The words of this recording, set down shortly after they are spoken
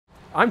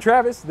I'm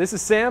Travis, this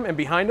is Sam, and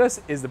behind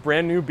us is the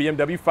brand new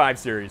BMW 5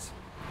 Series.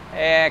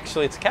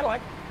 Actually, it's a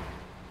Cadillac.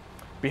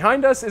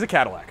 Behind us is a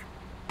Cadillac.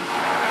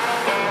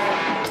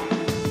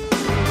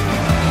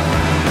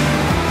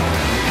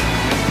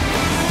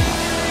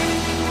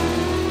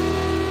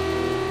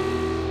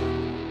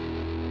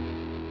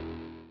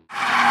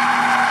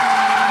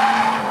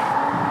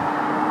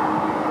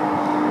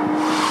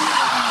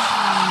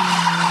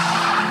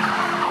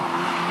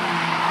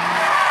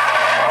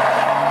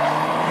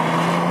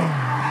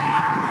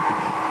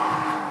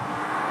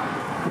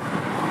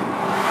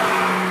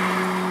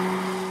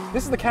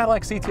 This is the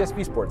Cadillac CTS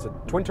V-Sport. It's a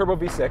twin-turbo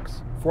V6,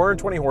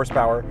 420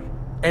 horsepower,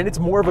 and it's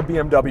more of a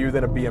BMW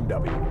than a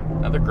BMW.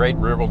 Another great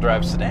rear-wheel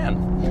drive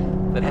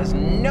sedan that has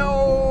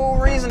no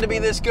reason to be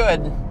this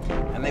good,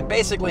 and they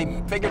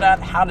basically figured out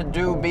how to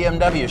do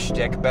BMW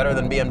shtick better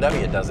than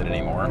BMW does it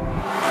anymore.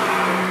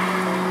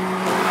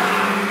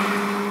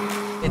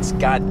 It's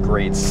got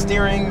great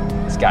steering,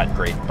 it's got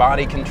great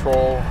body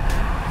control,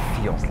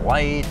 feels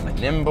light and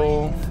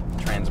nimble,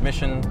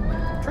 transmission's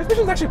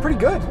actually pretty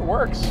good. It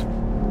works.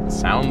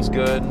 Sounds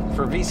good.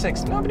 For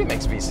V6, nobody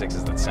makes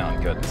V6s that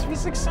sound good. This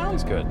V6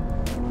 sounds good.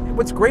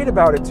 What's great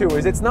about it too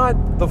is it's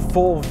not the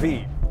full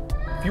V.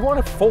 If you want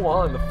a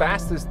full-on, the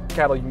fastest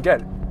Cadillac you can get,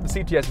 the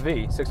CTS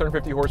V,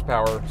 650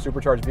 horsepower,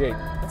 supercharged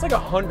V8, it's like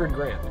 100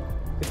 grand.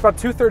 It's about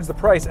 2/3 the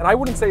price, and I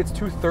wouldn't say it's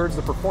 2/3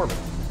 the performance.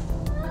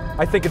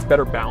 I think it's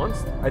better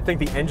balanced. I think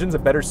the engine's a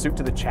better suit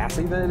to the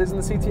chassis than it is in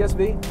the CTS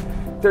V.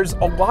 There's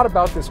a lot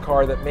about this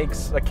car that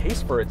makes a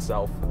case for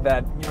itself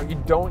that you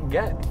don't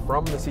get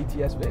from the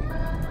CTS V.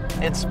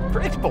 It's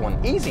predictable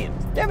and easy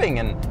and giving,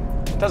 and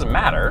it doesn't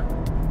matter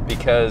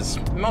because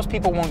most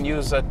people won't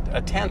use a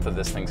tenth of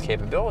this thing's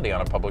capability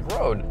on a public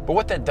road. But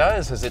what that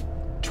does is it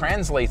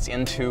translates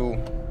into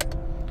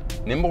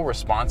nimble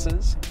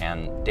responses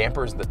and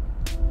dampers that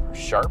are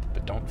sharp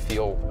but don't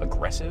feel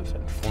aggressive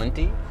and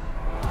flinty.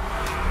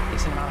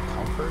 Decent amount of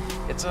comfort.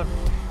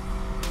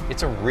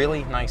 It's a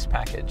really nice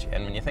package,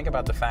 and when you think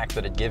about the fact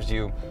that it gives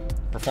you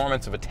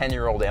performance of a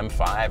 10-year-old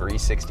M5 or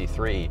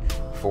E63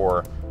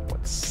 for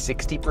what,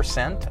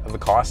 60% of the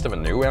cost of a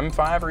new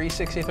M5 or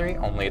E63,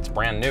 only it's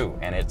brand new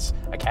and it's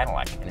a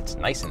Cadillac and it's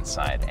nice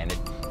inside and it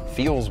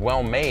feels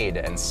well made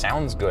and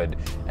sounds good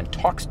and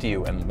talks to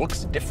you and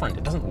looks different.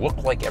 It doesn't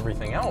look like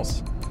everything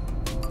else.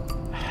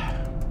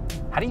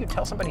 How do you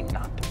tell somebody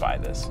not to buy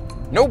this?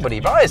 Nobody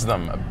buys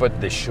them, but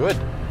they should.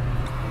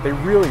 They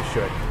really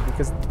should,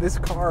 because this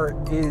car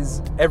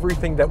is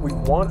everything that we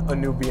want a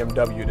new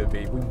BMW to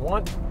be. We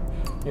want,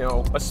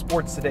 a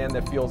sports sedan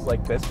that feels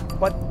like this,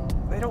 but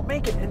they don't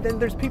make it. And then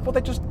there's people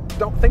that just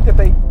don't think that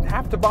they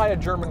have to buy a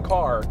German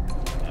car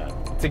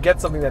to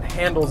get something that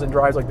handles and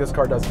drives like this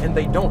car does, and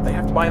they don't. They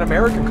have to buy an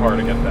American car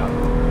to get that.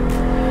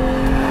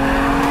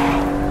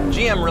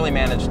 GM really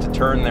managed to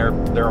turn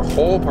their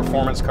whole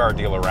performance car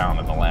deal around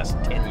in the last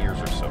 10 years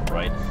or so,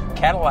 right?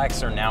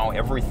 Cadillacs are now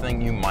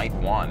everything you might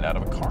want out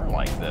of a car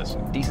like this.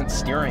 Decent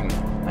steering,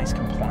 nice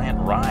compliant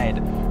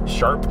ride,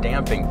 sharp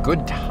damping,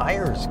 good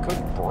tires,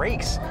 good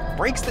brakes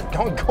that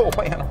don't go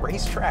away on a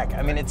racetrack.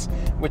 I mean,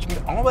 which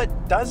all it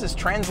does is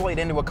translate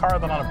into a car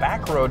that on a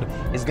back road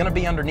is gonna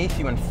be underneath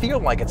you and feel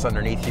like it's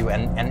underneath you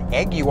and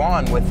egg you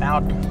on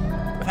without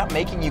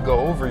making you go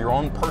over your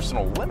own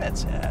personal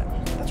limits.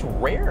 That's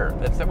rare.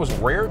 That was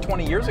rare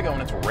 20 years ago,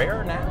 and it's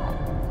rare now.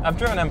 I've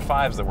driven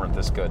M5s that weren't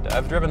this good.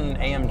 I've driven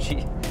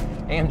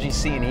AMG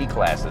C and E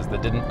classes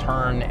that didn't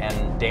turn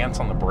and dance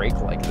on the brake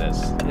like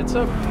this. It's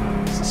a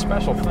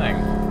special thing.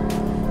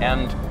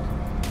 And,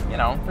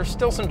 there's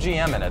still some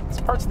GM in it.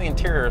 Parts of the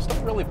interior are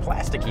still really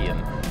plasticky,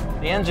 and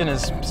the engine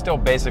is still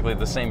basically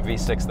the same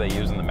V6 they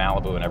use in the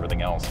Malibu and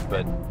everything else,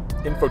 but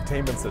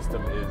infotainment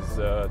system is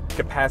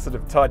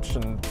capacitive touch,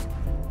 and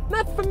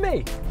not for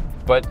me.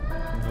 But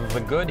the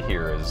good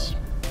here is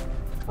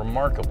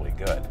remarkably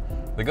good.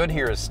 The good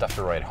here is stuff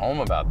to write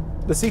home about.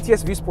 The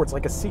CTS V-Sport's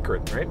like a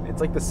secret, right?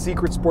 It's like the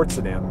secret sports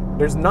sedan.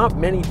 There's not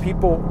many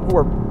people who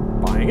are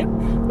buying it.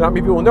 Not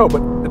many people who know,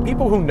 but the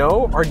people who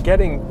know are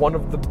getting one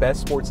of the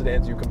best sports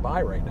sedans you can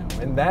buy right now.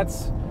 And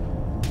that's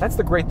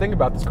the great thing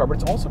about this car,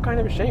 but it's also kind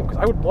of a shame because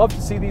I would love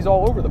to see these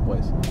all over the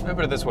place. Let me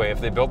put it this way, if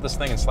they built this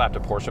thing and slapped a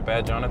Porsche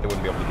badge on it, they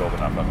wouldn't be able to build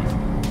enough of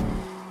them.